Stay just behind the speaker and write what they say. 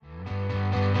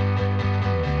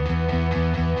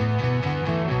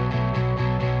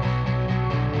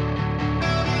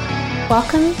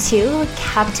Welcome to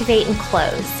Captivate and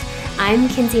Close. I'm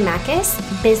Kinsey Mackis,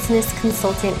 business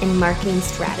consultant and marketing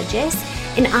strategist,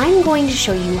 and I'm going to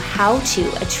show you how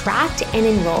to attract and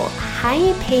enroll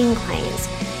high-paying clients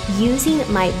using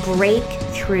my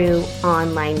breakthrough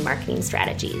online marketing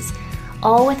strategies,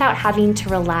 all without having to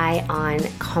rely on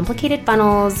complicated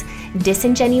funnels,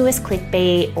 disingenuous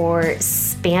clickbait, or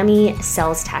spammy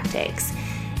sales tactics.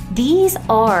 These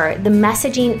are the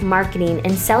messaging, marketing,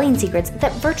 and selling secrets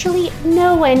that virtually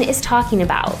no one is talking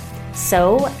about.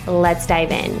 So let's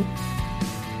dive in.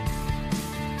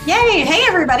 Yay! Hey,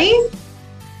 everybody.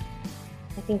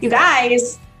 You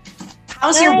guys,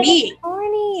 how's your week?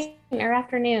 Morning or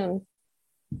afternoon,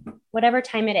 whatever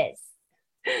time it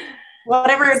is.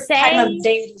 Whatever time of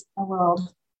day it is in the world.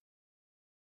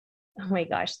 Oh my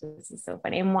gosh, this is so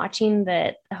funny. I'm watching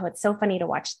it's so funny to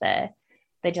watch the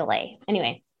delay.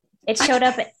 Anyway, it showed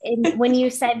up when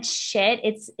you said shit,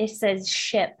 it says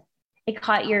ship. It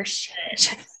caught your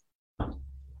shit.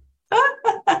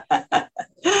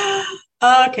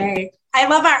 Okay.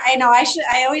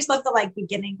 I always love the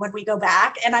beginning when we go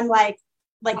back and I'm like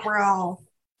we're all,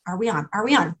 are we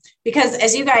on? Because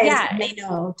as you guys may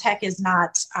know, tech is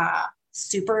not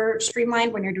super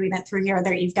streamlined when you're doing it through here.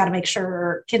 There, you've got to make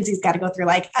sure Kinsey's got to go through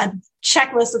a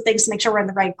checklist of things to make sure we're in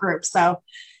the right group. So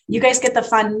you guys get the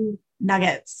fun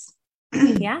nuggets.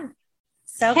 Yeah.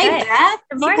 So hey, good. Beth.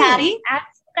 Good morning. Hey, Patty. As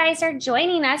you guys are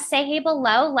joining us, say hey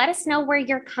below. Let us know where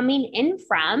you're coming in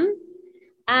from.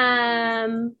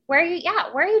 Where are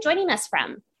you joining us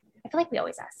from? I feel like we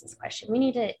always ask this question. We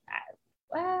need to,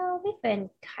 we've been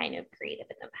kind of creative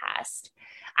in the past.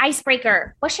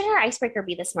 Icebreaker. What should our icebreaker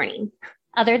be this morning?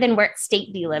 Other than what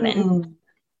state do you live in?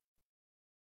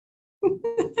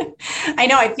 I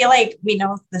know. I feel like we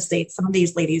know the states. Some of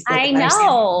these ladies. I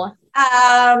know.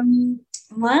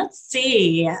 Let's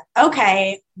see.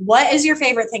 Okay. What is your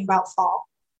favorite thing about fall?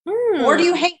 Or do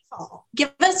you hate fall?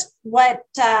 Give us what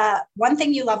one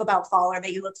thing you love about fall or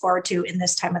that you look forward to in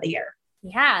this time of the year.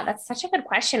 Yeah, that's such a good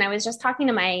question. I was just talking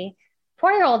to my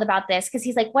 4-year-old about this because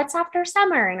he's like, what's after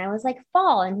summer? And I was like,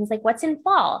 fall. And he's like, what's in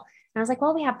fall? And I was like,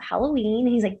 well, we have Halloween.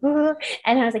 And he's like, ugh.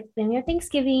 And I was like, then we have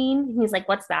Thanksgiving. And he's like,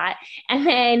 what's that?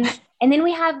 And then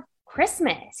we have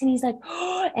Christmas. And he's like,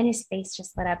 oh, and his face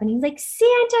just lit up. And he's like,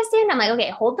 Santa. I'm like, okay,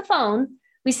 hold the phone.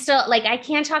 We still I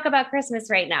can't talk about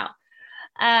Christmas right now.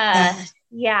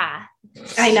 Yeah.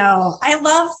 I know. I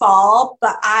love fall,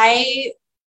 but I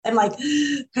am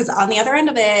because on the other end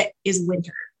of it is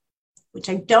winter, which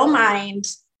I don't mind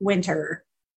winter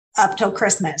up till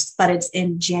Christmas, but it's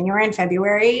in January and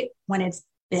February when it's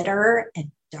bitter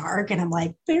and dark. And I'm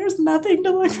like, there's nothing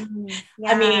to look.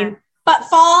 Yeah. But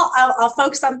fall, I'll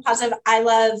focus on the positive. I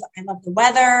love the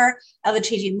weather. I love the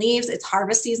changing leaves. It's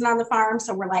harvest season on the farm.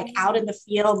 So we're out in the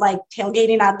field,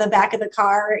 tailgating on the back of the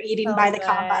car, eating by the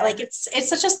combine. It's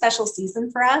such a special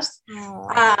season for us.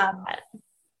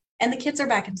 And the kids are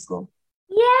back in school.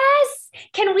 Yes.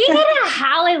 Can we get a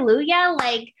hallelujah?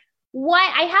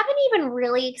 What? I haven't even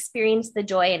really experienced the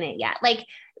joy in it yet.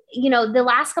 The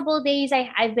last couple of days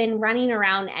I've been running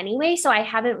around anyway, so I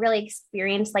haven't really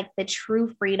experienced the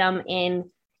true freedom in,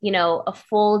 a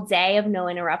full day of no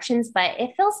interruptions, but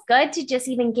it feels good to just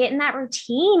even get in that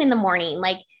routine in the morning,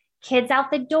 kids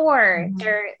out the door,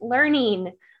 they're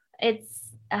learning.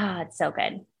 It's so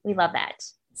good. We love that.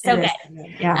 So good.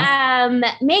 Yeah.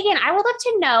 Megan, I would love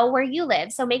to know where you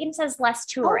live. So Megan says less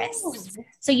tourists.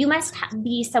 So you must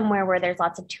be somewhere where there's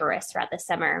lots of tourists throughout the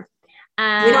summer. We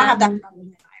don't have that problem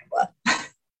in Iowa.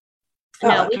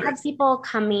 No, we have people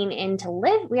coming in to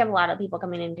live. We have a lot of people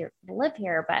coming in to live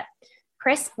here, but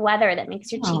crisp weather that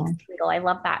makes your cheeks tingle. I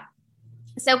love that.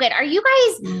 So good. Are you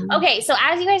guys, okay, so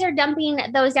as you guys are dumping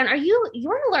those down, you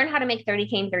want to learn how to make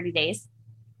 30K in 30 days?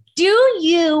 Do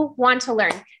you want to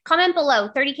learn? Comment below,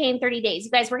 30K in 30 days.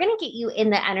 You guys, we're going to get you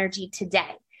in the energy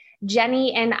today.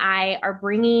 Jenny and I are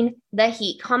bringing the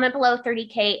heat. Comment below,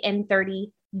 30K in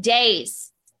 30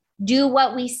 days. Do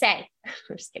what we say.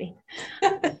 I'm just kidding.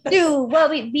 Do what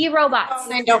we be robots.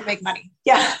 Oh, and don't make money.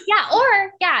 Yeah. Yeah.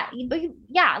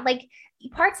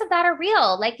 Parts of that are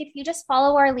real. If you just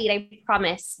follow our lead, I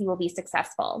promise you will be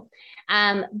successful.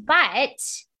 But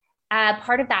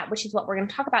part of that, which is what we're going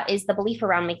to talk about, is the belief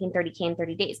around making 30K in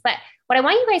 30 days. But what I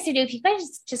want you guys to do, if you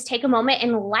guys just take a moment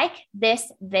and like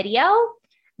this video,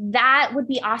 that would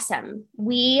be awesome.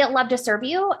 We love to serve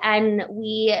you and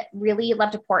we really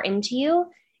love to pour into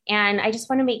you. And I just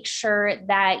want to make sure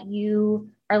that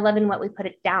you are loving what we put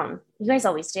it down. You guys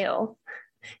always do.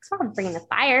 Because we're bringing the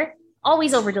fire,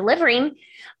 always over delivering.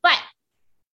 But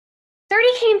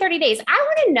 30K in 30 days, I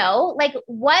want to know,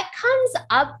 what comes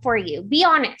up for you? Be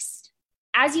honest.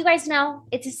 As you guys know,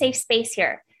 it's a safe space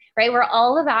here. right? We're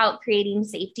all about creating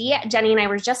safety. Jenny and I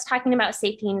were just talking about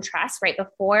safety and trust right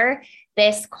before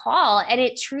this call. And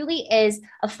it truly is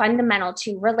a fundamental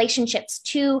to relationships,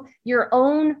 to your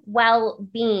own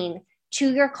well-being,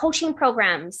 to your coaching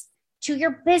programs, to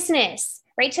your business,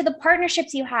 right? To the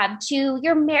partnerships you have, to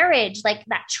your marriage, like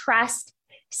that trust,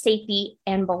 safety,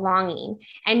 and belonging.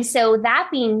 And so that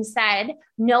being said,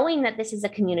 knowing that this is a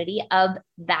community of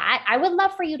that, I would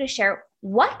love for you to share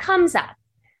what comes up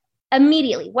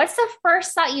immediately. What's the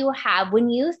first thought you have when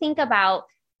you think about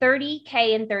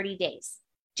 30K in 30 days?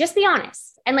 Just be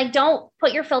honest. And like, don't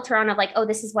put your filter on of like, oh,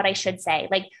 this is what I should say.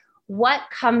 Like, what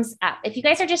comes up? If you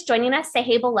guys are just joining us, say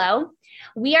hey below.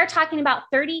 We are talking about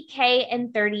 30K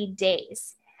in 30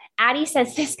 days. Addie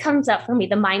says, this comes up for me.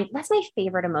 That's my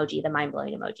favorite emoji, the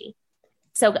mind-blowing emoji.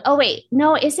 So, oh wait,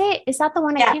 no, is that the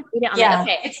one? Yeah. I can't read it on yeah.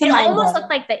 Okay. It almost looked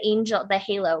like the angel, the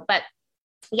halo, but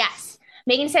yes.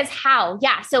 Megan says, how?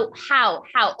 Yeah. So how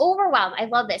overwhelmed. I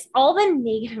love this. All the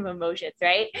negative emotions,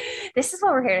 right? This is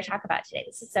what we're here to talk about today.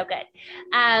 This is so good.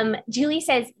 Julie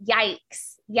says,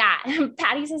 yikes. Yeah.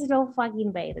 Patty says, no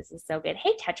fucking way. This is so good.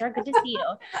 Hey, Tetra, good to see you.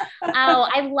 Oh,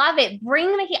 I love it.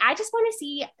 Bring the heat. I just want to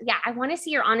see, I want to see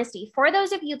your honesty. For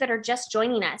those of you that are just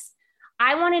joining us,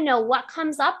 I want to know what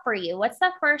comes up for you. What's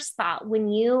the first thought when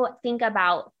you think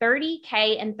about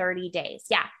 30K in 30 days?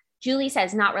 Yeah. Julie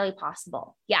says, not really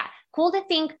possible. Yeah. Cool to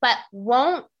think, but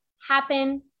won't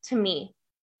happen to me.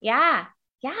 Yeah.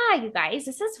 Yeah, you guys,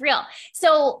 this is real.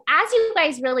 So as you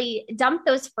guys really dump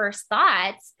those first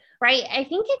thoughts, right? I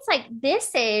think it's like,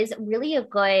 this is really a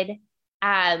good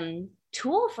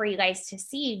tool for you guys to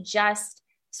see just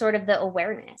sort of the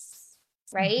awareness,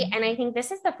 right? Mm-hmm. And I think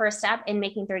this is the first step in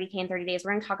making 30K in 30 days.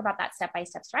 We're going to talk about that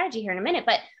step-by-step strategy here in a minute,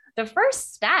 but the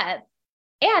first step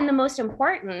and the most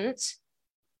important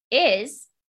is,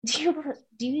 do you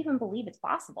even believe it's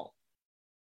possible?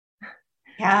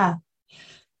 Yeah.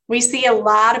 We see a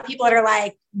lot of people that are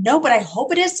like, no, but I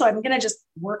hope it is. So I'm going to just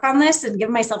work on this and give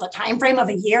myself a time frame of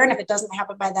a year. And if it doesn't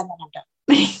happen by then I'm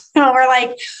done. We're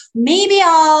like, maybe,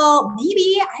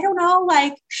 I don't know,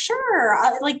 like, sure.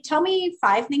 Like, tell me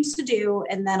 5 things to do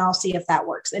and then I'll see if that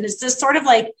works. And it's just sort of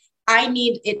like, I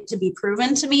need it to be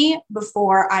proven to me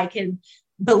before I can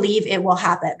believe it will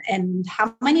happen. And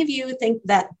how many of you think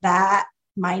that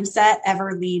mindset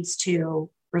ever leads to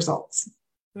results?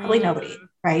 Probably nobody,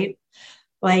 right?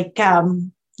 Like,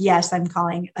 yes, I'm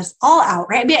calling us all out,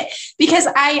 right? Because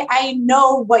I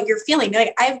know what you're feeling.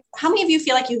 Like, how many of you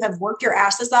feel like you have worked your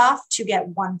asses off to get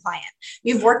one client?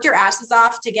 You've worked your asses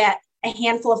off to get a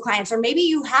handful of clients, or maybe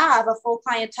you have a full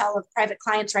clientele of private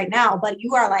clients right now, but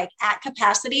you are like at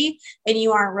capacity and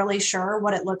you aren't really sure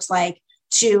what it looks like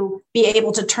to be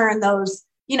able to turn those,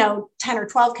 10 or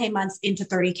 12K months into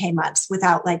 30K months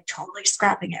without like totally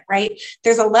scrapping it, right?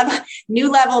 There's a new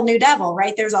level, new devil,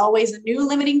 right? There's always a new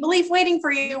limiting belief waiting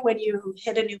for you when you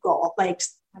hit a new goal, like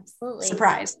absolutely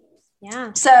surprise.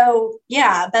 Yeah. So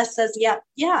yeah, Beth says, yeah.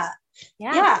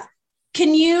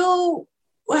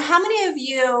 How many of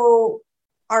you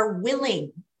are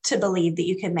willing to believe that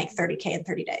you can make 30K in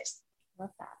 30 days?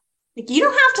 Love that. Like, you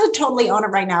don't have to totally own it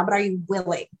right now, but are you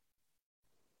willing?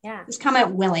 Yeah. Just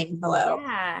comment willing below.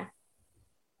 Yeah.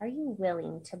 Are you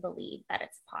willing to believe that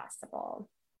it's possible?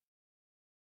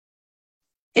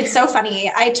 It's so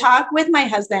funny. I talk with my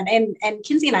husband and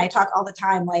Kinsey and I talk all the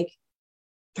time, like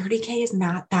 30K is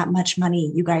not that much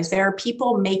money, you guys. There are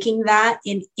people making that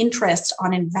in interest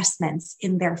on investments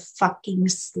in their fucking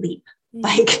sleep. Mm-hmm.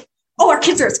 Like, oh, our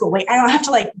kids are at school. Wait, I don't have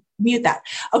to like mute that.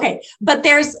 Okay. But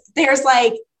there's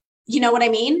like, you know what I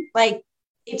mean? Like,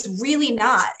 it's really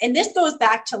not. And this goes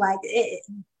back to like,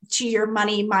 to your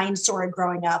money mind sort of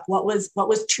growing up. What was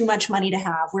too much money to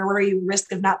have? Where were you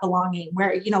risk of not belonging?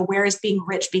 Where is being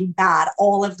rich being bad?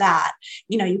 All of that.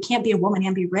 You can't be a woman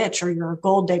and be rich, or you're a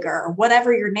gold digger, or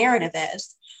whatever your narrative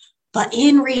is. But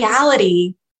in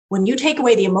reality, when you take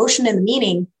away the emotion and the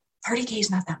meaning, 30K is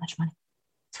not that much money.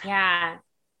 Yeah.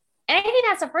 And I think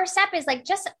that's the first step, is like,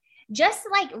 just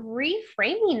like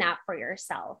reframing that for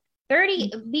yourself.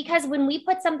 30, because when we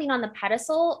put something on the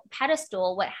pedestal,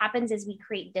 what happens is we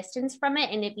create distance from it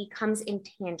and it becomes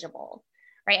intangible,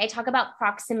 right? I talk about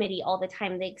proximity all the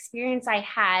time. The experience I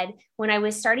had when I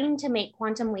was starting to make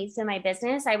quantum leaps in my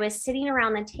business, I was sitting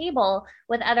around the table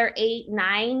with other 8,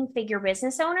 9-figure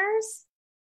business owners.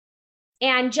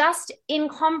 And just in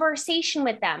conversation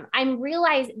with them, I'm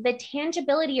realizing the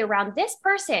tangibility around this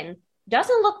person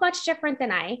doesn't look much different than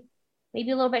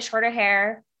maybe a little bit shorter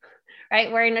hair,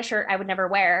 right? Wearing a shirt I would never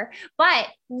wear, but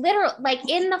literally like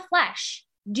in the flesh,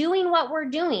 doing what we're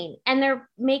doing. And they're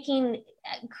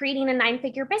creating a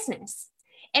 9-figure business.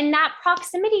 And that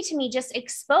proximity to me just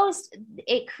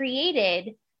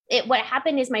created what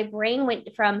happened is my brain went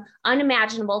from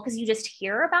unimaginable, because you just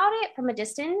hear about it from a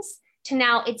distance, to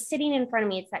now it's sitting in front of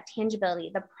me. It's that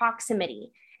tangibility, the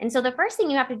proximity. And so the first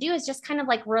thing you have to do is just kind of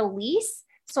like release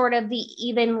sort of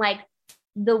the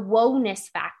woeness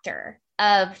factor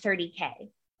of 30K.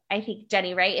 I think,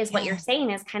 Jenny, right, is what you're saying,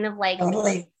 is kind of like,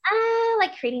 totally.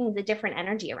 Like creating the different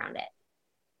energy around it.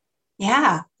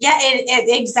 Yeah. Yeah.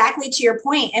 Exactly to your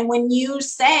point. And when you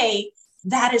say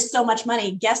that is so much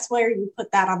money, guess where you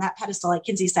put that on that pedestal, like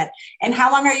Kinsey said. And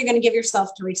how long are you going to give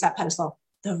yourself to reach that pedestal?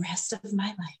 The rest of my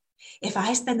life. If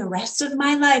I spend the rest of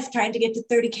my life trying to get to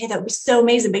 30K, that would be so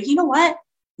amazing. But you know what?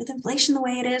 With inflation the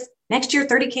way it is, next year,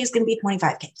 30K is going to be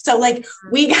 25K. So like,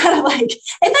 we got to like,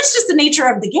 and that's just the nature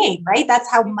of the game, right? That's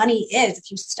how money is.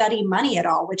 If you study money at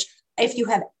all, which if you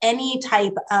have any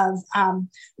type of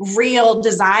real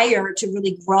desire to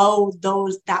really grow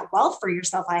that wealth for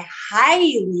yourself, I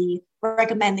highly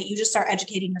recommend that you just start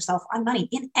educating yourself on money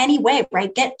in any way,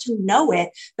 right? Get to know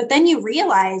it. But then you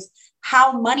realize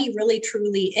how money really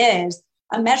truly is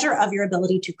a measure of your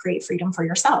ability to create freedom for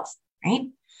yourself, right?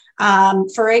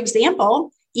 For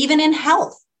example, even in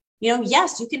health,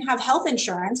 yes, you can have health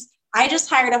insurance. I just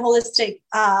hired a holistic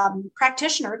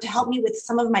practitioner to help me with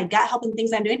some of my gut health and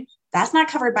things I'm doing. That's not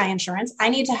covered by insurance. I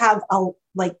need to have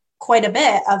quite a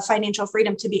bit of financial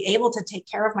freedom to be able to take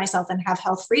care of myself and have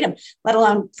health freedom, let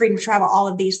alone freedom to travel, all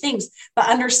of these things. But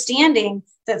understanding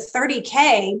that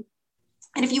 30K,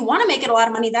 and if you want to make it a lot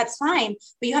of money, that's fine.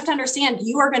 But you have to understand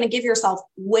you are going to give yourself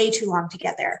way too long to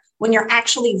get there when you're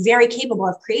actually very capable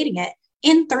of creating it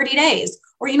in 30 days.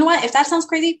 Or you know what, if that sounds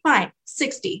crazy, fine,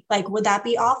 60. Like, would that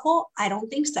be awful? I don't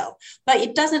think so. But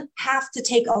it doesn't have to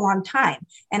take a long time.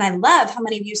 And I love how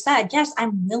many of you said, yes,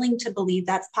 I'm willing to believe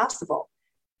that's possible.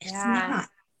 It's not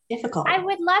difficult. I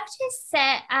would love to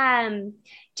say,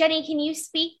 Jenny, can you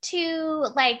speak to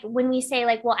like when we say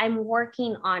like, well, I'm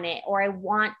working on it, or I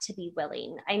want to be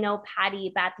willing? I know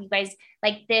Patty, Beth, you guys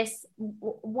like this.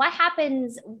 What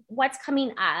happens? What's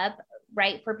coming up,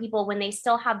 right, for people when they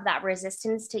still have that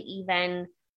resistance to even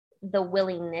the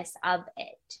willingness of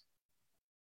it,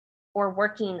 or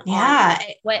working on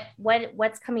it?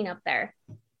 What's coming up there?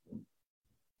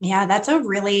 Yeah, that's a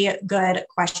really good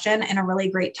question and a really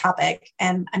great topic.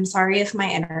 And I'm sorry if my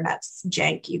internet's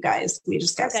jank, you guys. We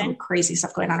just got some crazy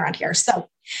stuff going on around here. So,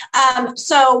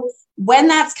 so when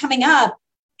that's coming up,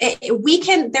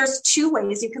 there's two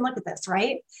ways you can look at this,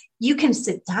 right? You can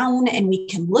sit down and we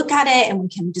can look at it and we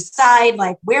can decide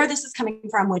like where this is coming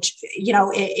from, which,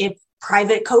 if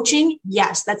private coaching,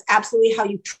 yes, that's absolutely how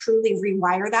you truly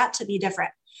rewire that to be different.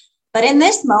 But in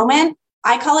this moment,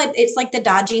 I call it's like the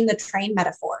dodging the train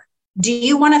metaphor. Do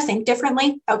you want to think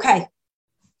differently? Okay.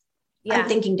 Yeah. I'm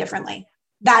thinking differently.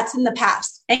 That's in the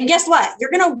past. And guess what?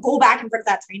 You're going to go back in front of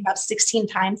that train about 16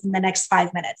 times in the next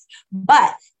 5 minutes.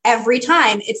 But every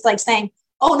time it's like saying,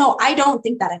 oh no, I don't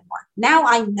think that anymore. Now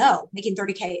I know making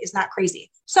 30K is not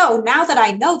crazy. So now that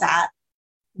I know that,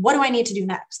 what do I need to do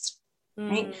next?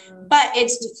 Right. But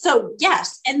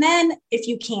yes. And then if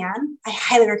you can, I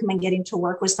highly recommend getting to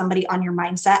work with somebody on your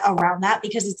mindset around that,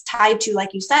 because it's tied to,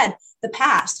 like you said, the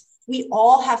past. We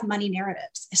all have money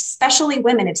narratives, especially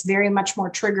women. It's very much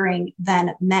more triggering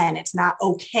than men. It's not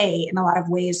okay in a lot of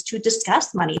ways to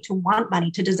discuss money, to want money,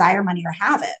 to desire money or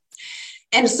have it.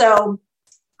 And so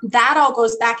that all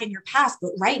goes back in your past.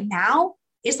 But right now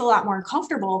it's a lot more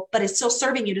uncomfortable, but it's still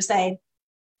serving you to say,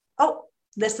 oh,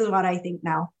 this is what I think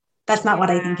now. That's not what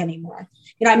I think anymore.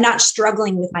 I'm not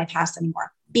struggling with my past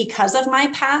anymore because of my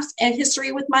past and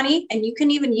history with money. And you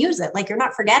can even use it. Like, you're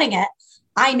not forgetting it.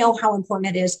 I know how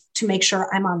important it is to make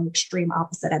sure I'm on the extreme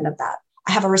opposite end of that.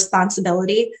 I have a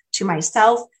responsibility to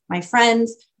myself, my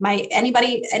friends,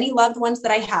 any loved ones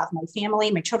that I have, my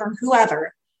family, my children,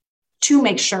 whoever, to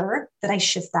make sure that I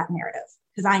shift that narrative,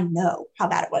 because I know how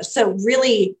bad it was. So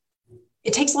really,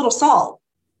 it takes a little salt,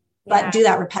 but do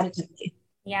that repetitively.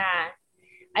 Yeah.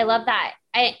 I love that.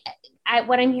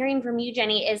 What I'm hearing from you,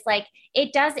 Jenny, is like,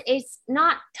 it's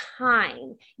not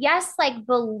time. Yes, like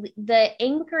the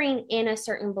anchoring in a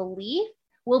certain belief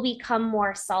will become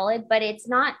more solid, but it's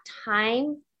not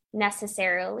time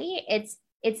necessarily.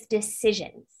 It's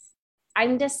decisions.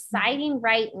 I'm deciding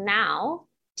right now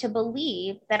to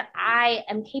believe that I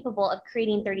am capable of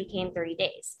creating 30K in 30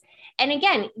 days. And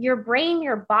again, your brain,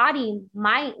 your body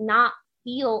might not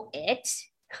feel it.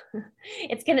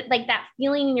 It's going to, like, that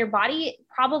feeling in your body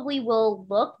probably will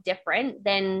look different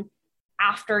than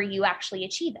after you actually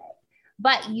achieve it.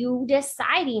 But you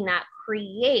deciding that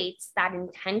creates that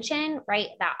intention, right?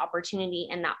 That opportunity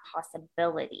and that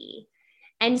possibility.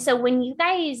 And so when you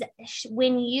guys,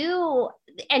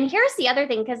 and here's the other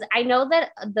thing, because I know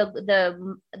that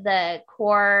the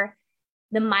core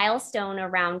the milestone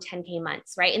around 10K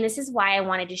months, right? And this is why I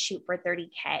wanted to shoot for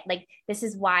 30K. Like, this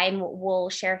is why, and we'll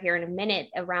share here in a minute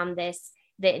around this,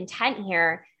 the intent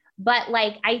here. But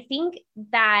like, I think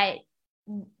that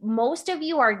most of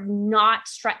you are not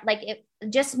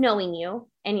just knowing you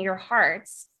and your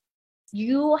hearts,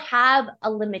 you have a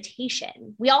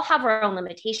limitation. We all have our own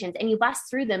limitations, and you bust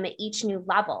through them at each new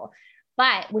level.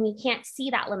 But when you can't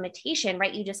see that limitation,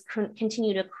 right, you just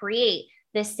continue to create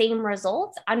the same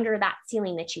results under that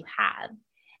ceiling that you have.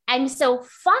 And so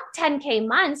fuck 10K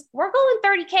months, we're going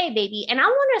 30K, baby. And I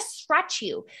want to stretch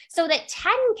you so that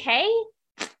 10K,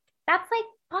 that's like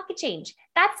pocket change.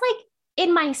 That's like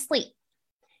in my sleep.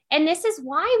 And this is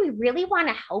why we really want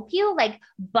to help you like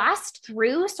bust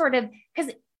through sort of,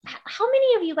 because how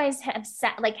many of you guys have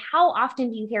said, like, how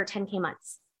often do you hear 10K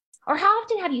months? Or how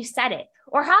often have you said it?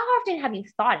 Or how often have you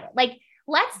thought it? Like,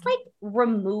 let's like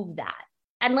remove that.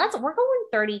 And we're going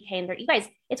 30K and 30, you guys,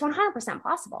 it's 100%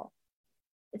 possible.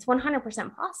 It's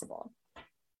 100% possible.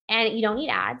 And you don't need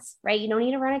ads, right? You don't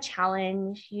need to run a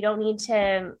challenge. You don't need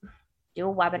to do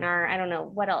a webinar. I don't know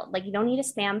what else. Like, you don't need to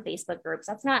spam Facebook groups.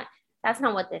 That's not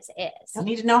what this is. You don't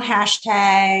need to know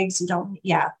hashtags. You don't,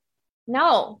 yeah.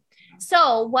 No.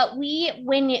 So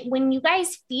when you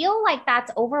guys feel like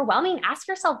that's overwhelming, ask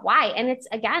yourself why. And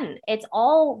it's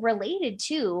all related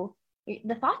to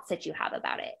the thoughts that you have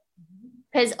about it.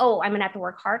 Because, I'm going to have to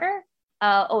work harder.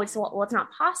 It's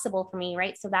not possible for me,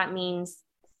 right? So that means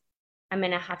I'm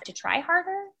going to have to try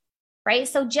harder, right?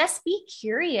 So just be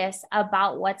curious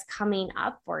about what's coming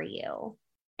up for you.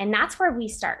 And that's where we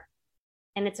start.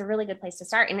 And it's a really good place to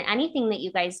start. And anything that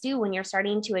you guys do when you're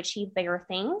starting to achieve bigger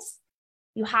things,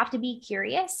 you have to be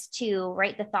curious to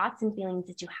write the thoughts and feelings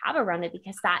that you have around it,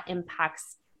 because that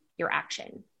impacts your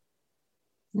action.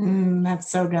 That's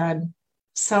so good.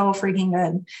 So freaking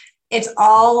good. It's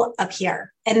all up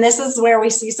here. And this is where we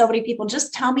see so many people,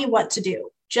 just tell me what to do.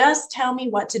 Just tell me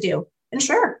what to do. And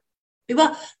sure, we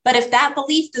will. But if that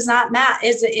belief does not match,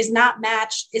 is not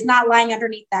lying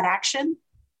underneath that action,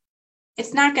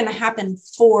 it's not going to happen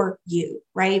for you,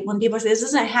 right? When people say, this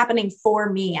isn't happening for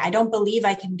me, I don't believe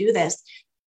I can do this.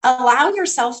 Allow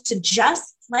yourself to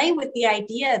just play with the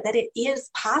idea that it is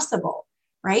possible,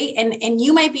 right? And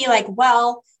you might be like,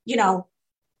 well,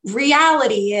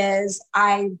 reality is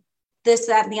this,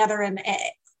 that, and the other, and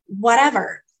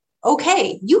whatever.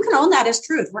 Okay, you can own that as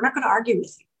truth. We're not going to argue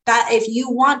with you. That if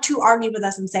you want to argue with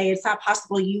us and say it's not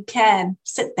possible, you can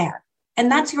sit there,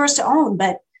 and that's yours to own.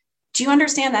 But do you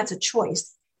understand that's a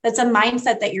choice? That's a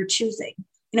mindset that you're choosing.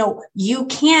 You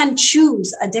can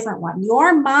choose a different one.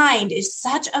 Your mind is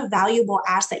such a valuable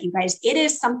asset, you guys. It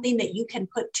is something that you can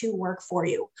put to work for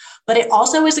you, but it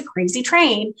also is a crazy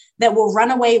train that will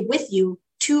run away with you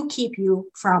to keep you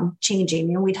from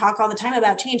changing. We talk all the time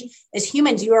about change. As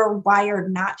humans, you are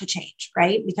wired not to change,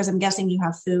 right? Because I'm guessing you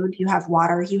have food, you have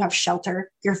water, you have shelter,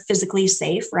 you're physically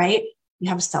safe, right? You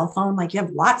have a cell phone, like you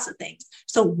have lots of things.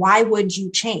 So why would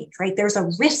you change, right? There's a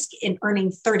risk in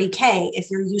earning 30K if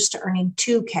you're used to earning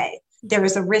 2K. There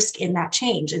is a risk in that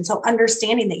change. And so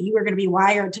understanding that you are going to be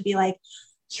wired to be like,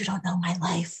 you don't know my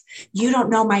life. You don't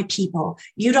know my people.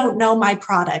 You don't know my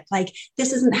product. Like,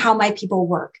 this isn't how my people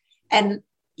work. And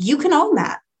you can own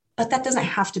that, but that doesn't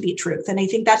have to be truth. And I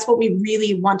think that's what we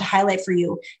really want to highlight for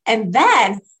you. And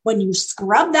then when you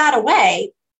scrub that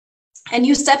away and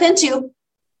you step into,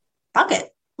 fuck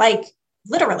it, like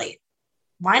literally,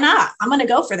 why not? I'm going to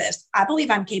go for this. I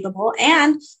believe I'm capable.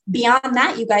 And beyond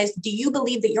that, you guys, do you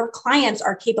believe that your clients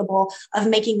are capable of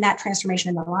making that transformation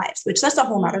in their lives? Which that's a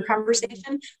whole nother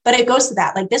conversation, but it goes to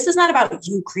that. Like, this is not about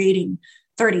you creating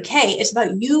 30K. It's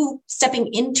about you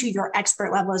stepping into your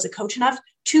expert level as a coach enough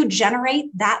to generate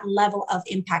that level of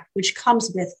impact, which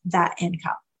comes with that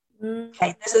income.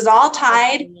 Okay. This is all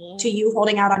tied to you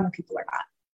holding out on your people or not.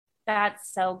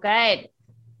 That's so good.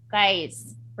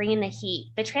 Guys, bringing the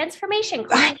heat, the transformation,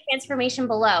 client transformation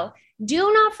below.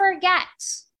 Do not forget,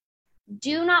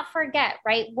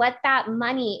 right? What that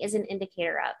money is an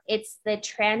indicator of. It's the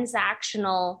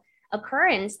transactional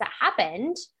occurrence that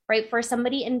happened, right? For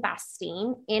somebody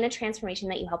investing in a transformation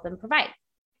that you help them provide.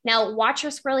 Now, watch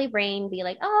your squirrely brain be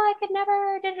like, oh, I could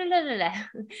never, da, da, da, da, da.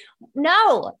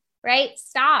 No, right?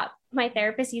 Stop. My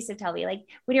therapist used to tell me, like,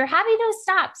 when you're having those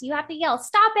stops, you have to yell,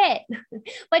 stop it.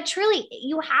 But truly,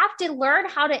 you have to learn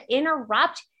how to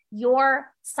interrupt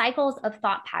your cycles of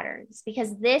thought patterns,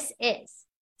 because this is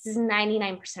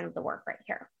 99% of the work right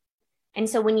here. And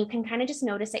so when you can kind of just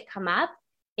notice it come up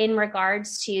in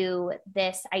regards to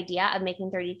this idea of making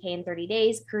 30K in 30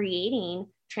 days, creating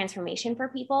transformation for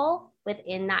people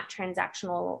within that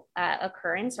transactional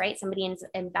occurrence, right? Somebody is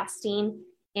investing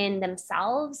in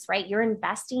themselves, right? You're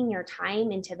investing your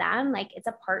time into them. Like it's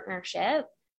a partnership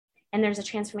and there's a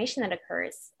transformation that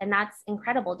occurs. And that's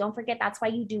incredible. Don't forget, that's why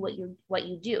you do what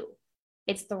you do.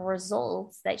 It's the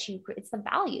results it's the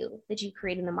value that you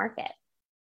create in the market.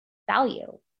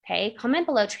 Value. Okay. Comment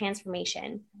below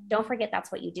transformation. Don't forget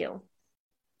that's what you do.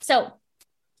 So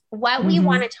what we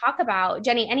want to talk about,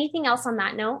 Jenny, anything else on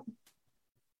that note?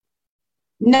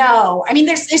 No, I mean,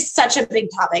 it's such a big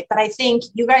topic, but I think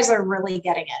you guys are really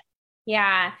getting it.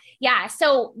 Yeah. Yeah.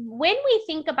 So when we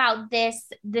think about this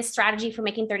strategy for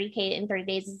making 30K in 30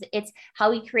 days, it's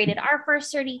how we created our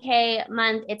first 30K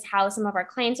month. It's how some of our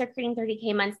clients are creating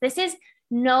 30K months. This is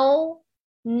no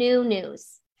new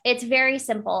news. It's very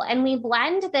simple. And we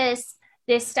blend this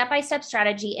step-by-step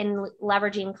strategy in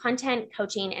leveraging content,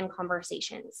 coaching, and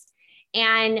conversations.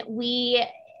 And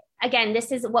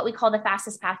this is what we call the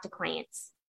fastest path to clients.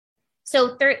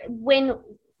 So when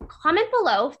comment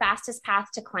below fastest path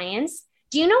to clients,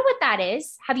 do you know what that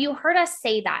is? Have you heard us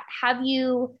say that? Have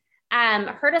you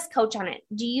heard us coach on it?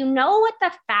 Do you know what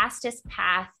the fastest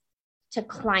path to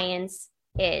clients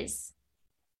is?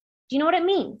 Do you know what it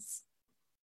means?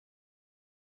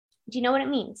 Do you know what it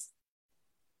means?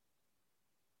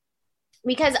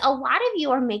 Because a lot of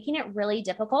you are making it really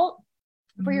difficult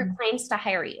for your clients to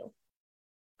hire you,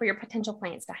 for your potential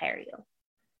clients to hire you.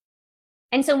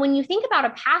 And so when you think about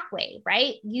a pathway,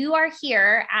 right, you are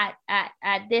here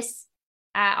at this,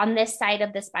 on this side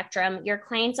of the spectrum, your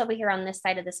clients over here on this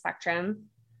side of the spectrum,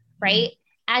 right?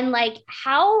 And like,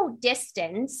 how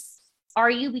distant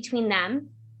are you between them?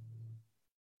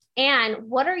 And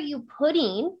what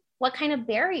kind of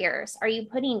barriers are you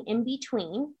putting in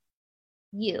between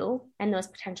you and those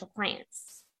potential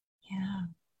clients?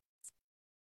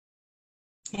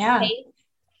 Yeah. Okay?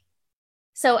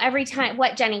 So every time,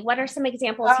 Jenny, what are some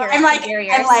examples here? I'm like,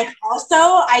 also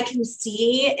I can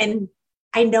see, and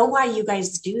I know why you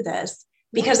guys do this,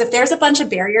 because if there's a bunch of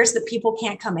barriers that people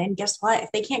can't come in, guess what?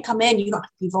 If they can't come in, you don't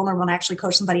have to be vulnerable and actually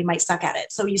coach somebody who might suck at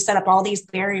it. So you set up all these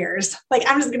barriers. Like,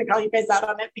 I'm just going to call you guys out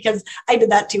on it because I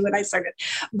did that too when I started.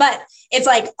 But it's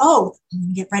like, oh,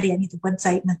 get ready. I need the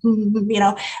website,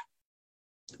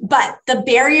 but the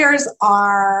barriers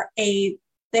are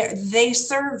they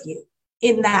serve you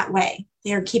in that way.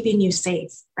 They're keeping you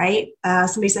safe, right?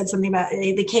 Somebody said something about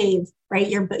the cave, right?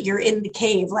 You're in the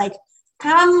cave, like,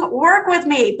 come work with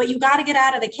me, but you got to get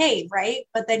out of the cave, right?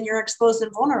 But then you're exposed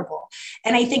and vulnerable.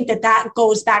 And I think that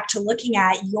goes back to looking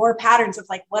at your patterns of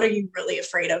like, what are you really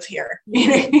afraid of here?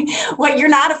 Well, you're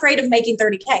not afraid of making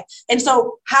 30K. And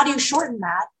so how do you shorten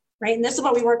that, right? And this is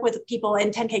what we work with people in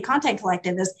 10K Content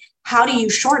Collective is how do you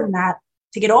shorten that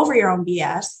to get over your own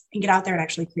BS and get out there and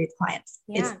actually create clients?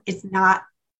 Yeah. It's not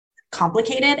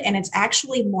complicated, and it's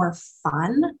actually more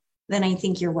fun than I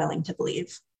think you're willing to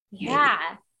believe. Yeah.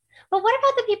 Maybe. But what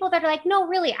about the people that are like, no,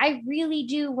 really, I really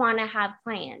do want to have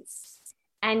clients.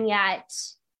 And yet,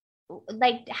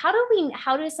 like, how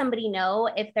does somebody know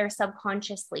if they're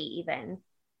subconsciously even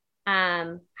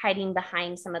hiding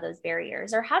behind some of those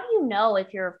barriers? Or how do you know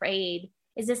if you're afraid?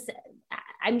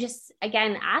 I'm just,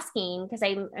 again, asking, because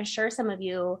I'm sure some of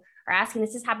you are asking,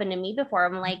 this has happened to me before.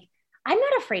 I'm like, I'm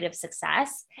not afraid of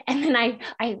success. And then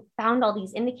I found all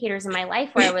these indicators in my life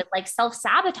where I was like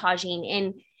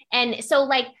self-sabotaging. And so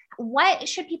like, what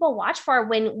should people watch for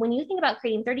when you think about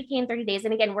creating 30K in 30 days?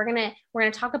 And again, we're going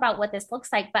to talk about what this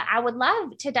looks like, but I would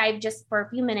love to dive just for a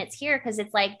few minutes here. Cause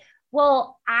it's like,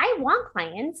 well, I want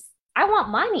clients, I want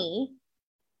money,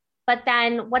 but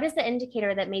then what is the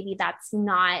indicator that maybe that's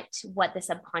not what the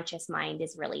subconscious mind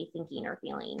is really thinking or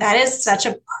feeling? That is such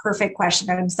a perfect question.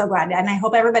 I'm so glad. And I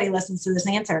hope everybody listens to this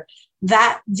answer.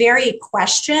 That very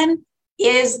question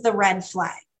is the red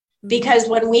flag. Because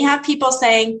when we have people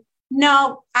saying,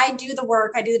 no, I do the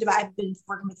work, I've been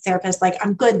working with therapists, like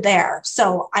I'm good there.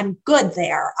 So I'm good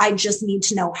there. I just need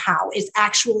to know how is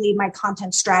actually my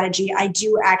content strategy. I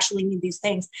do actually need these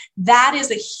things. That is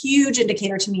a huge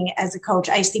indicator to me as a coach.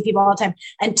 I see people all the time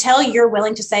until you're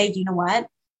willing to say, you know what?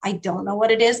 I don't know what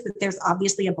it is, but there's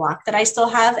obviously a block that I still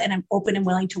have and I'm open and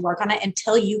willing to work on it.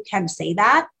 Until you can say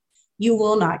that, you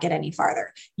will not get any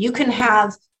farther. You can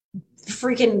have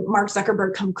freaking Mark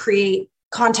Zuckerberg come create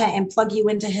content and plug you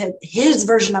into his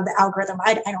version of the algorithm.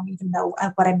 I don't even know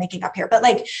what I'm making up here, but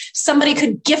like somebody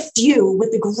could gift you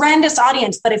with the grandest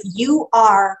audience. But if you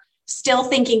are still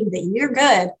thinking that you're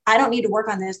good, I don't need to work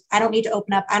on this, I don't need to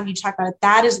open up, I don't need to talk about it.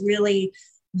 That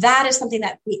is something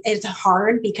that is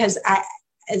hard because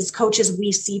as coaches,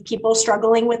 we see people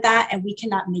struggling with that and we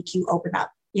cannot make you open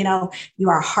up. You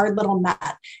are a hard little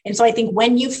nut. And so I think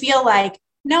when you feel like,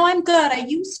 no, I'm good. I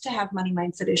used to have money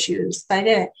mindset issues, but I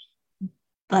didn't.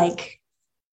 Like,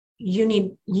 you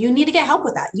need to get help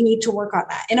with that. You need to work on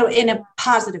that in a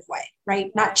positive way,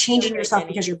 right? Not changing yourself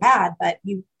because you're bad, but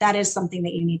that is something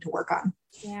that you need to work on.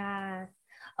 Yeah.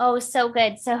 Oh, so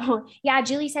good. So yeah,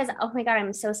 Julie says, oh my God,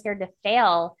 I'm so scared to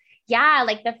fail. Yeah.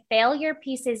 Like the failure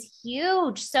piece is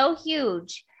huge. So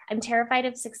huge. I'm terrified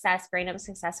of success. Brain of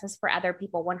success was for other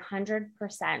people.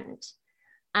 100%.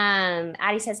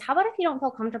 Addie says, how about if you don't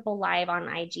feel comfortable live on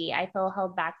IG? I feel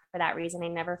held back for that reason. I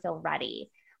never feel ready.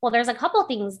 Well, there's a couple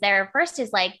things there. First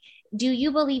is like, do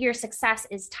you believe your success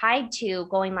is tied to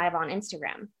going live on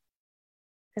Instagram?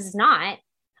 Because it's not.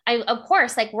 Of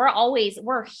course, like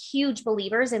we're huge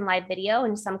believers in live video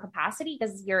in some capacity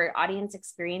because your audience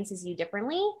experiences you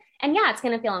differently. And yeah, it's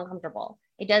going to feel uncomfortable.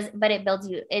 It does, but it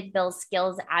builds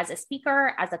skills as a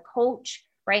speaker, as a coach,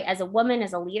 right? As a woman,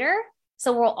 as a leader.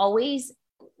 So we'll always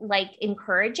like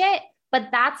encourage it, but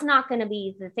that's not going to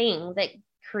be the thing that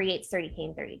creates 30K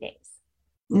in 30 days.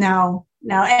 No.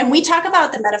 And we talk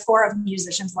about the metaphor of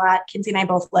musicians a lot. Kinsey and I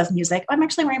both love music. I'm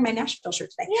actually wearing my Nashville shirt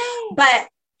today, Yay. But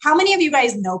how many of you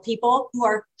guys know people who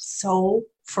are so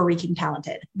freaking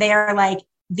talented? They are like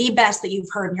the best that you've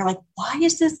heard. And you're like, why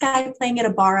is this guy playing at a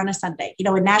bar on a Sunday? You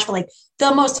know, in Nashville, like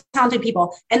the most talented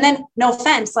people. And then no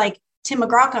offense, like Tim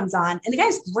McGraw comes on and the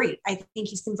guy's great. I think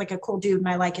he seems like a cool dude and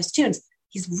I like his tunes.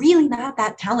 He's really not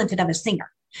that talented of a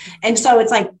singer. And so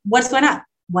it's like, what's going on?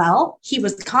 Well, he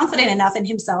was confident enough in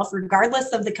himself,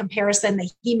 regardless of the comparison that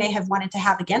he may have wanted to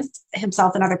have against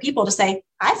himself and other people, to say,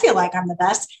 I feel like I'm the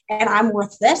best and I'm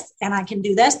worth this and I can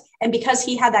do this. And because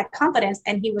he had that confidence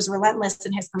and he was relentless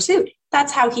in his pursuit,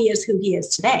 that's how he is who he is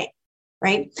today.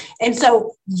 Right. And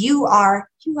so you are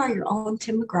your own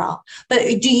Tim McGraw, but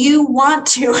do you want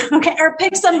to, okay, or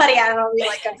pick somebody, I don't know, you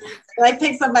like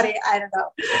pick somebody, I don't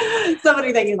know,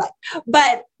 somebody that you like,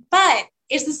 but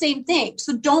it's the same thing.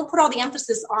 So don't put all the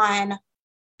emphasis on,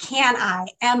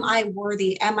 am I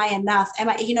worthy? Am I enough?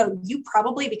 You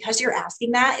probably, because you're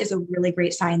asking that, is a really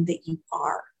great sign that you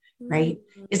are, right?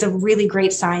 Is a really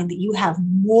great sign that you have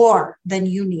more than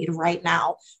you need right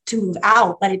now to move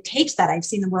out. But it takes that. I've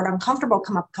seen the word uncomfortable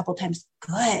come up a couple of times.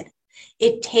 Good.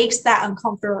 It takes that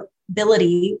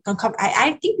uncomfortability.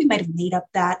 I think we might have made up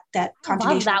that conjugation.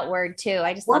 I love that word too.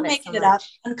 I just love it so much. Up.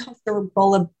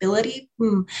 Uncomfortability.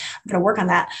 I'm going to work on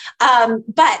that.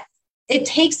 But it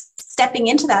takes stepping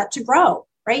into that to grow,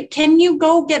 right? Can you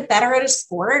go get better at a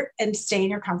sport and stay in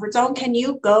your comfort zone? Can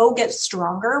you go get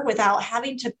stronger without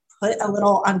having to put a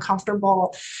little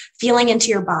uncomfortable feeling into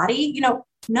your body?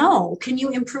 No. Can you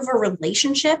improve a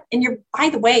relationship? And by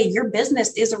the way, your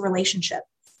business is a relationship.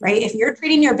 Right? If you're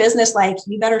treating your business like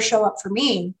you better show up for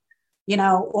me,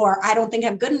 or I don't think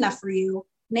I'm good enough for you,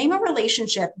 name a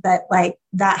relationship that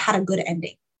had a good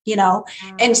ending,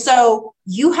 And so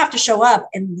you have to show up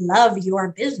and love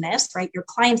your business, right? Your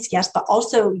clients, yes, but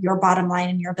also your bottom line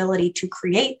and your ability to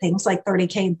create things like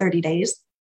 30K in 30 days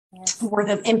worth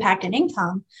of impact and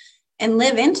income and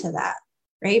live into that,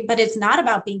 right? But it's not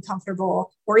about being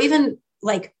comfortable or even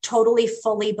like totally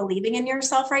fully believing in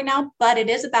yourself right now, but it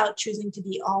is about choosing to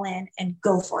be all in and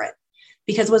go for it.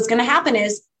 Because what's going to happen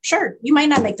is, sure, you might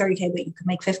not make 30K, but you could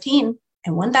make 15.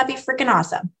 And wouldn't that be freaking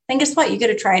awesome? Then guess what? You get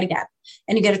to try it again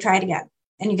and you get to try it again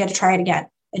and you get to try it again.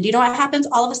 And you know what happens?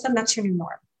 All of a sudden, that's your new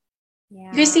norm. Yeah.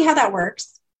 You guys see how that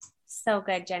works? So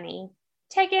good, Jenny.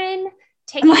 Taking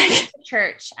to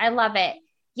church. I love it.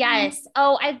 Yes.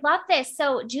 Oh, I love this.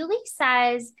 So Julie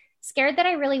says, scared that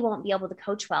I really won't be able to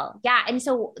coach well. Yeah. And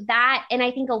so and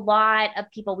I think a lot of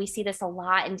people, we see this a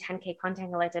lot in 10K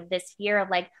Content Collective, this fear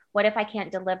of like, what if I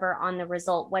can't deliver on the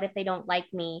result? What if they don't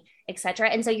like me, etc.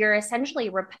 And so you're essentially,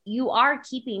 you are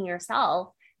keeping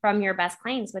yourself from your best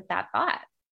clients with that thought.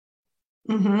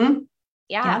 Mm-hmm.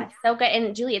 Yeah. So good.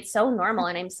 And Julie, it's so normal.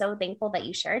 And I'm so thankful that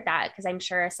you shared that because I'm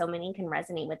sure so many can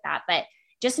resonate with that, but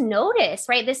just notice,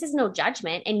 right? This is no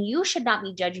judgment and you should not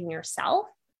be judging yourself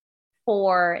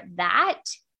for that.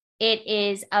 It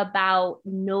is about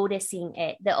noticing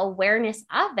it, the awareness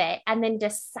of it, and then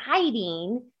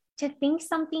deciding to think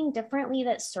something differently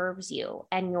that serves you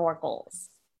and your goals.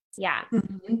 Yeah.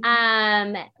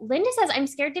 Mm-hmm. Linda says, I'm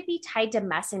scared to be tied to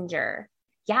Messenger.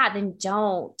 Yeah, then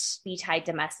don't be tied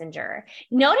to Messenger.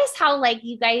 Notice how like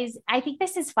you guys, I think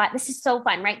this is fun. This is so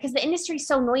fun, right? Because the industry is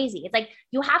so noisy. It's like,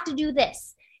 you have to do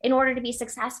this in order to be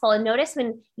successful. And notice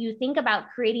when you think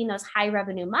about creating those high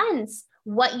revenue months,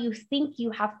 what you think you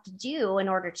have to do in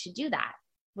order to do that,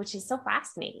 which is so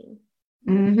fascinating.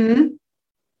 Mm-hmm.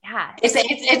 Yeah.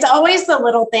 It's always the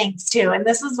little things too. And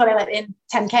this is what I let in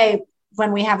 10K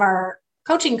when we have our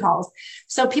coaching calls.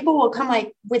 So people will come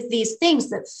like with these things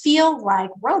that feel like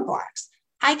roadblocks.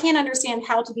 I can't understand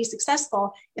how to be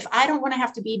successful if I don't want to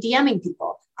have to be DMing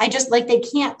people. I just like, they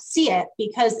can't see it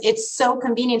because it's so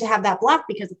convenient to have that block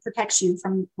because it protects you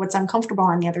from what's uncomfortable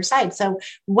on the other side. So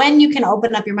when you can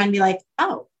open up your mind and be like,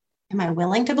 oh, am I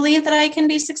willing to believe that I can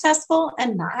be successful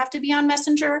and not have to be on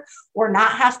Messenger or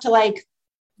not have to like,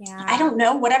 I don't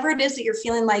know, whatever it is that you're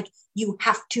feeling like you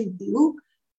have to do,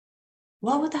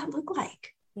 what would that look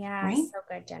like? Yeah, right? So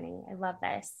good, Jenny. I love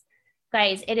this.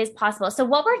 Guys, it is possible. So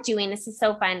what we're doing, this is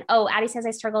so fun. Oh, Addie says,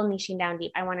 I struggle niching down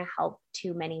deep. I want to help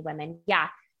too many women. Yeah.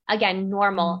 Again,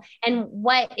 normal. And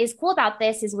what is cool about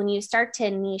this is when you start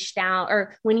to niche down,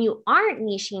 or when you aren't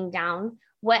niching down,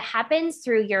 what happens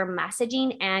through your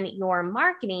messaging and your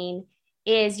marketing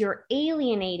is you're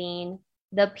alienating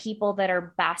the people that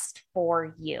are best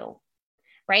for you.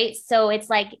 Right. So it's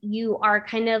like you are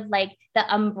kind of like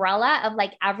the umbrella of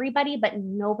like everybody, but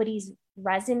nobody's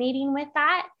resonating with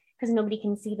that because nobody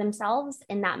can see themselves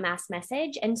in that mass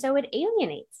message. And so it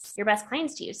alienates your best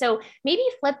clients to you. So maybe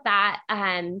flip that,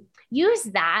 use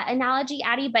that analogy,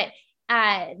 Addie, but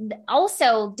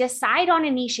also decide on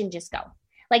a niche and just go.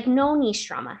 Like no niche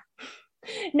drama,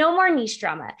 no more niche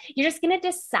drama. You're just going to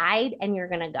decide and you're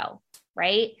going to go.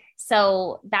 Right.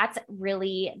 So that's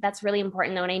really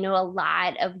important though. And I know a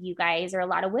lot of you guys, or a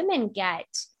lot of women get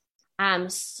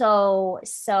so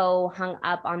hung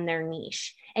up on their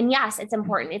niche. And yes, it's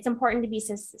important. It's important to be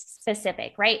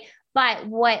specific, right? But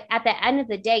what at the end of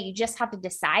the day, you just have to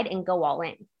decide and go all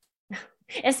in,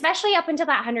 especially up until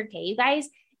that 100K, you guys.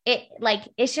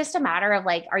 It's just a matter of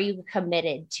like, are you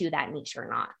committed to that niche or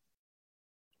not?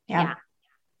 Yeah.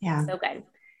 So good.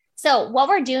 So what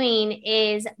we're doing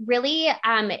is really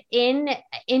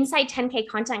inside 10K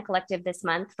Content Collective this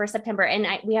month for September. And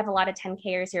we have a lot of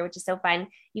 10Kers here, which is so fun.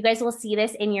 You guys will see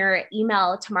this in your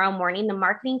email tomorrow morning. The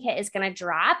marketing kit is going to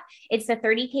drop. It's the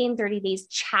 30K in 30 days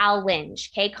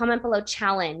challenge. Okay. Comment below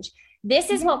challenge.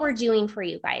 This is what we're doing for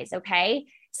you guys. Okay.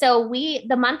 So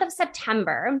the month of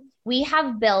September, we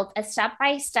have built a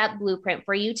step-by-step blueprint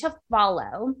for you to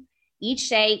follow each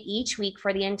day, each week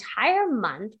for the entire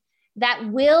month that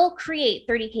will create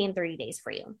 30K in 30 days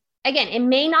for you. Again, it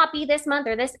may not be this month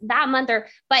or that month,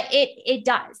 but it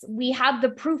does. We have the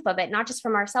proof of it, not just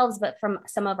from ourselves, but from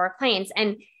some of our clients.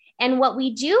 And what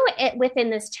we do within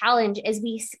this challenge is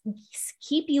we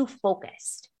keep you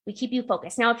focused. We keep you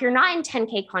focused. Now, if you're not in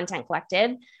 10K Content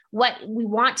Collective, what we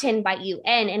want to invite you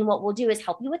in, and what we'll do is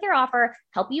help you with your offer,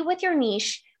 help you with your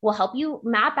niche. We'll help you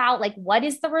map out like what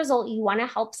is the result you want to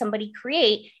help somebody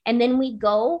create. And then we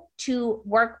go to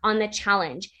work on the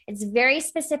challenge. It's very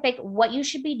specific what you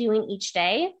should be doing each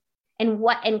day and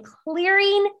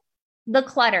clearing the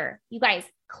clutter. You guys,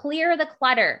 clear the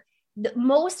clutter.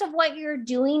 Most of what you're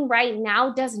doing right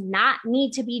now does not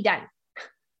need to be done.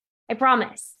 I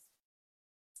promise.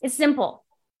 It's simple.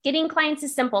 Getting clients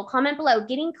is simple. Comment below.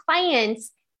 Getting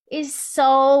clients is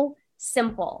so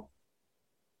simple.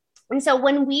 And so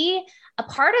when a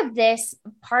part of this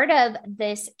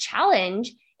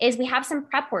challenge is we have some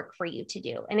prep work for you to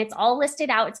do, and it's all listed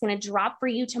out. It's going to drop for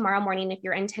you tomorrow morning if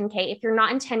you're in 10K. If you're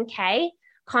not in 10K,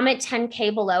 comment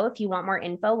 10K below if you want more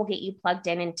info. We'll get you plugged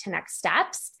into next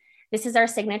steps. This is our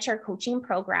signature coaching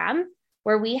program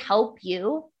where we help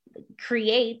you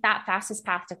create that fastest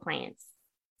path to clients.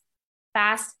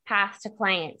 Fast path to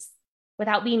clients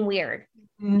without being weird,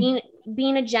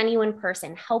 being a genuine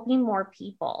person, helping more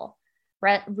people,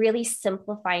 really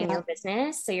simplifying your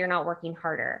business so you're not working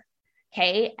harder.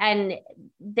 Okay. And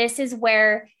this is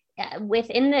where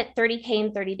within the 30K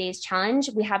in 30 days challenge,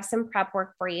 we have some prep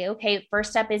work for you. Okay.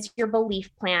 First step is your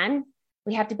belief plan.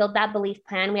 We have to build that belief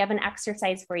plan. We have an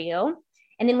exercise for you.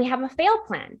 And then we have a fail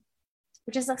plan,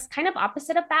 which is kind of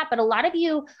opposite of that. But a lot of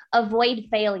you avoid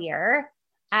failure.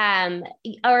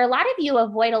 Or a lot of you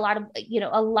avoid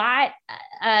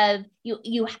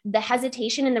the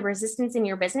hesitation and the resistance in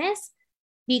your business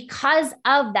because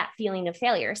of that feeling of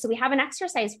failure. So we have an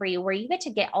exercise for you where you get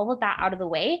to get all of that out of the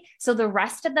way. So the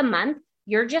rest of the month,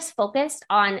 you're just focused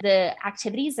on the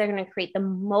activities that are going to create the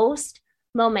most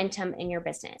momentum in your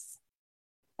business.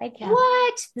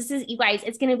 What? This is, you guys,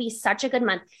 it's going to be such a good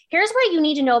month. Here's what you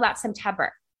need to know about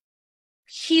September.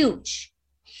 Huge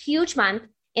month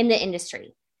in the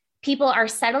industry. People are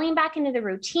settling back into the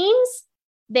routines.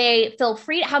 They feel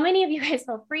free. How many of you guys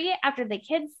feel free after the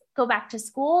kids go back to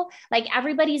school? Like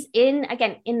everybody's in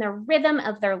the rhythm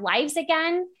of their lives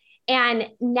again. And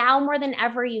now more than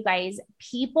ever, you guys,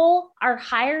 people are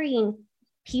hiring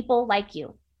people like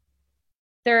you.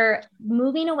 They're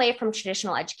moving away from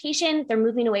traditional education. They're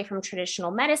moving away from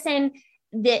traditional medicine.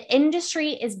 The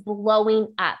industry is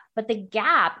blowing up, but the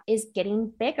gap is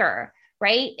getting bigger.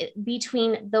 right?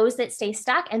 Between those that stay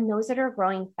stuck and those that are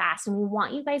growing fast. And we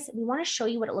want to show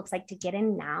you what it looks like to get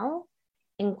in now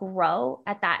and grow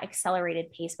at that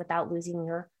accelerated pace without losing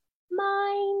your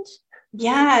mind.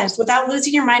 Yes, without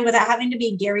losing your mind, without having to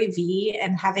be Gary Vee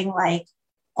and having like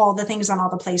all the things on all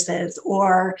the places,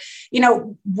 or,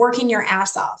 working your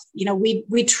ass off.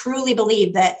 We truly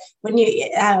believe that when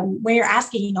you're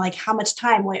asking, like how much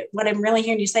time, what I'm really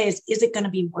hearing you say is it going to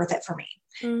be worth it for me?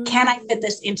 Mm-hmm. Can I fit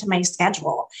this into my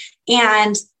schedule?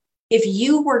 And if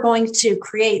you were going to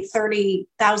create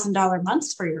 $30,000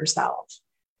 months for yourself,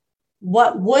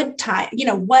 what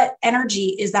energy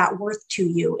is that worth to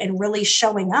you? And really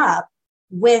showing up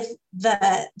with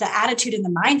the attitude and the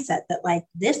mindset that like,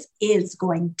 this is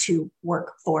going to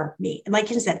work for me. And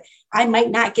like I said, I might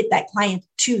not get that client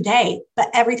today, but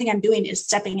everything I'm doing is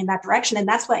stepping in that direction. And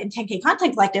that's what in 10K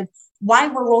Content Collective, why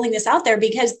we're rolling this out there,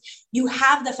 because you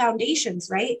have the foundations,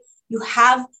 right? You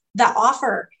have the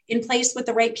offer in place with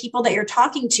the right people that you're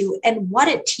talking to. And what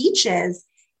it teaches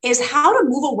is how to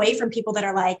move away from people that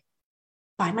are like,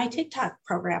 buy my TikTok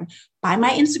program, buy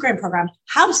my Instagram program,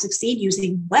 how to succeed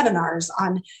using webinars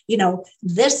on,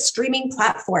 this streaming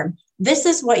platform. This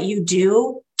is what you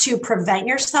do to prevent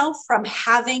yourself from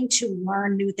having to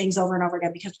learn new things over and over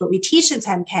again. Because what we teach in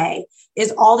 10K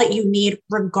is all that you need,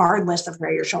 regardless of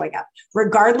where you're showing up,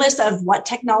 regardless of what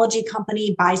technology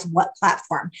company buys what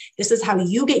platform. This is how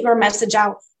you get your message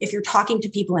out. If you're talking to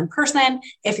people in person,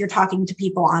 if you're talking to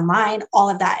people online, all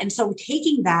of that. And so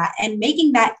taking that and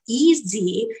making that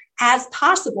easy as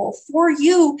possible for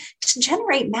you to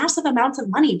generate massive amounts of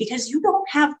money, because you don't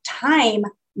have time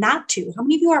not to. How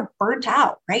many of you are burnt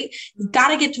out, right? You've got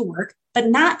to get to work, but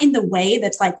not in the way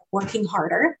that's like working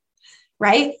harder,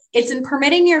 right? It's in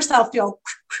permitting yourself to go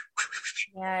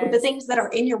with the things that are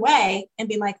in your way and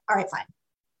being like, all right, fine.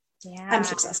 Yeah, I'm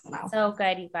successful now. So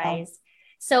good, you guys.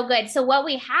 So good. So what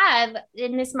we have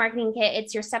in this marketing kit,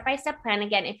 it's your step-by-step plan.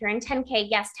 Again, if you're in 10K,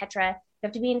 yes, Tetra, you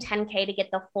have to be in 10K to get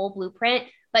the full blueprint,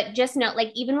 but just note,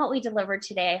 like, even what we delivered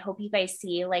today, I hope you guys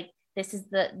see, like, this is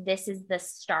the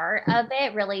start of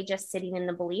it, really just sitting in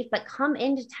the belief, but come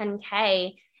into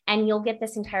 10K and you'll get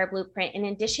this entire blueprint in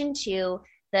addition to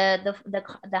the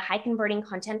high converting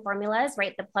content formulas,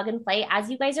 right? The plug and play. As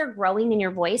you guys are growing in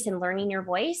your voice and learning your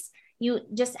voice, you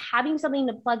just having something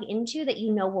to plug into that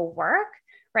will work,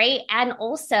 right? And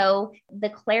also the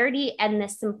clarity and the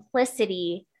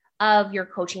simplicity of your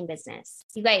coaching business.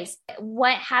 You guys,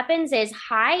 what happens is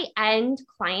high-end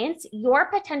clients, your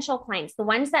potential clients, the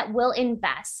ones that will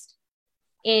invest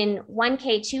in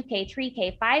 1K, 2K,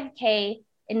 3K, 5K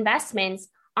investments,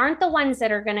 aren't the ones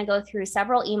that are going to go through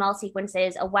several email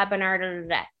sequences, a webinar,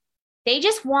 They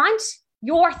just want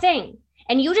your thing.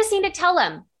 And you just need to tell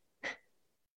them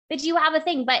that you have a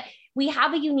thing. But we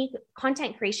have a unique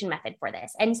content creation method for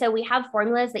this. And so we have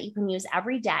formulas that you can use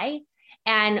every day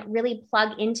and really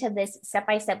plug into this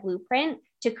step-by-step blueprint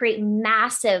to create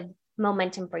massive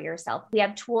momentum for yourself. We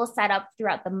have tools set up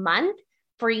throughout the month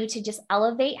for you to just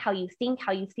elevate how you think,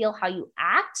 how you feel, how you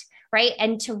act, right?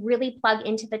 And to really plug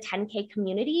into the 10K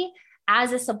community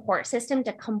as a support system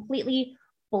to completely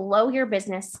blow your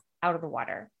business out of the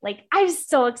water. Like, I'm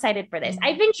so excited for this.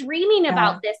 I've been dreaming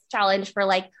about this challenge for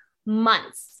like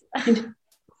months.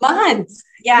 Months.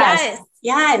 Yes.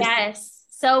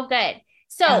 So good.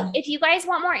 So if you guys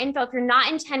want more info, if you're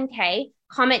not in 10K,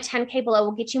 comment 10K below.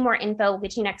 We'll get you more info. We'll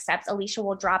get you next steps. Alicia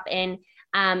will drop in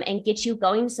and get you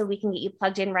going so we can get you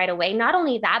plugged in right away. Not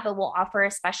only that, but we'll offer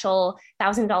a special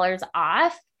 $1,000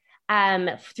 off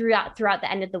throughout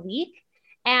the end of the week.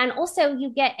 And also you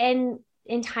get in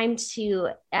time to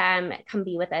come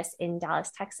be with us in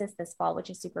Dallas, Texas this fall, which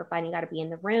is super fun. You got to be in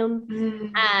the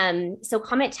room. So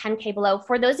comment 10K below.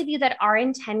 For those of you that are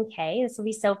in 10K, this will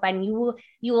be so fun. You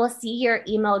will see your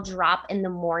email drop in the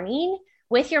morning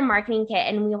with your marketing kit,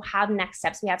 and we'll have next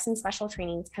steps. We have some special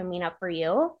trainings coming up for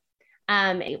you.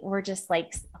 We're just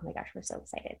like, oh my gosh, we're so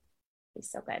excited.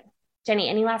 It's so good. Jenny,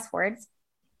 any last words?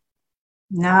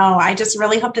 No, I just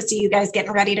really hope to see you guys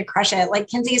getting ready to crush it. Like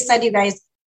Kinsey said, you guys,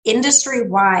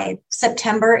 industry-wide,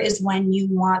 September is when you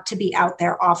want to be out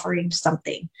there offering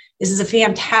something. This is a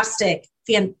fantastic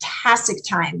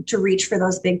time to reach for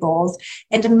those big goals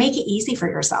and to make it easy for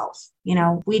yourself.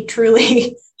 We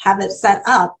truly have it set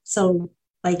up. So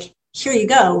like, here you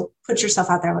go, put yourself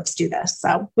out there. Let's do this.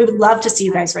 So we would love to see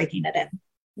you guys raking it in.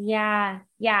 Yeah.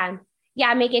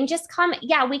 Megan, just comment.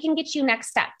 Yeah, we can get you next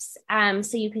steps.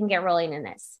 So you can get rolling in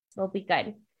this. It'll be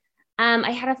good. I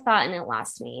had a thought and it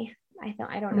lost me.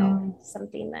 I don't know,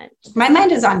 something that my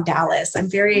mind is on Dallas. I'm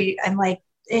like,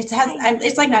 it's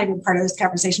like not even part of this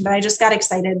conversation, but I just got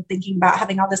excited thinking about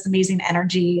having all this amazing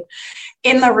energy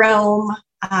in the room.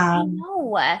 I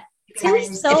know.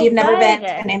 If you've never been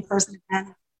to an in-person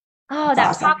event. Oh, that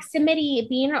awesome. Proximity,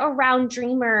 being around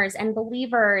dreamers and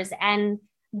believers and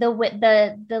the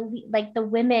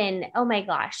women. Oh my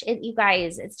gosh, you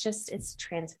guys, it's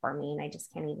transforming. I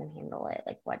just can't even handle it.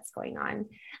 Like, what's going on?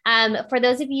 For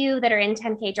those of you that are in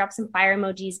 10K, drop some fire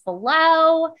emojis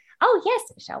below. Oh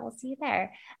yes, Michelle, we'll see you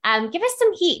there. Give us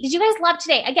some heat. Did you guys love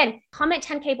today? Again, comment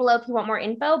 10K below if you want more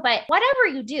info, but whatever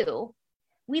you do,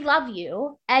 we love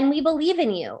you and we believe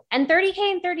in you. And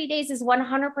 30K in 30 days is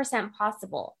 100%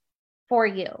 possible for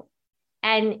you.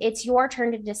 And it's your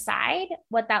turn to decide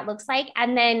what that looks like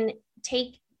and then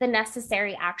take the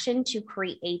necessary action to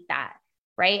create that,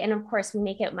 right? And of course, we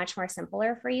make it much more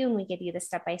simpler for you and we give you the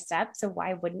step-by-step. So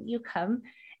why wouldn't you come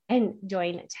and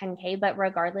join 10K? But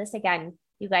regardless, again,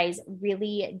 you guys,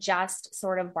 really just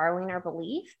sort of borrowing our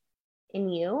belief in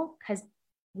you because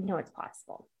we know it's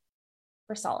possible.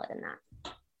 We're solid in that.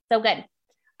 So good.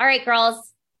 All right,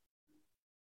 girls.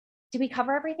 Did we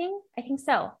cover everything? I think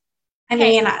so. I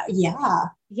mean, yeah.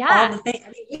 Yeah.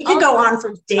 We could go on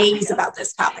for days about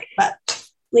this topic, but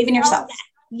believe in yourself.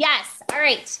 Yes. All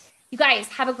right. You guys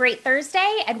have a great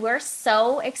Thursday. And we're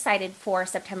so excited for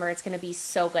September. It's going to be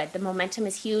so good. The momentum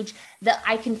is huge.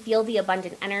 I can feel the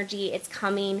abundant energy. It's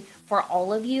coming for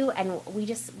all of you. And we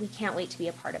can't wait to be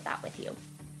a part of that with you.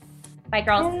 Bye,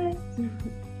 girls.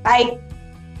 Bye.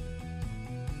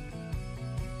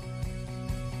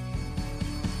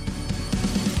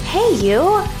 Hey,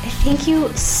 you. Thank you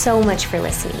so much for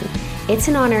listening. It's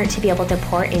an honor to be able to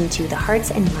pour into the hearts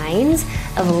and minds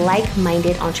of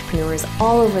like-minded entrepreneurs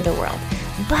all over the world.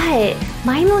 But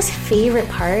my most favorite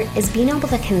part is being able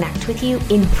to connect with you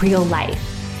in real life.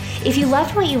 If you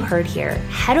loved what you heard here,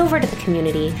 head over to the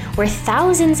community where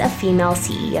thousands of female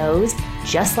CEOs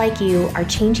just like you are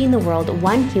changing the world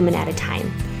one human at a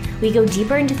time. We go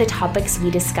deeper into the topics we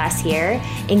discuss here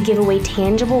and give away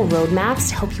tangible roadmaps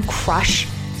to help you crush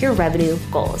your revenue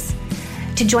goals.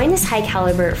 To join this high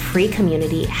caliber free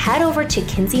community, head over to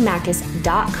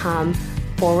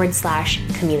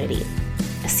kinseymakis.com/community.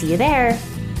 I'll see you there.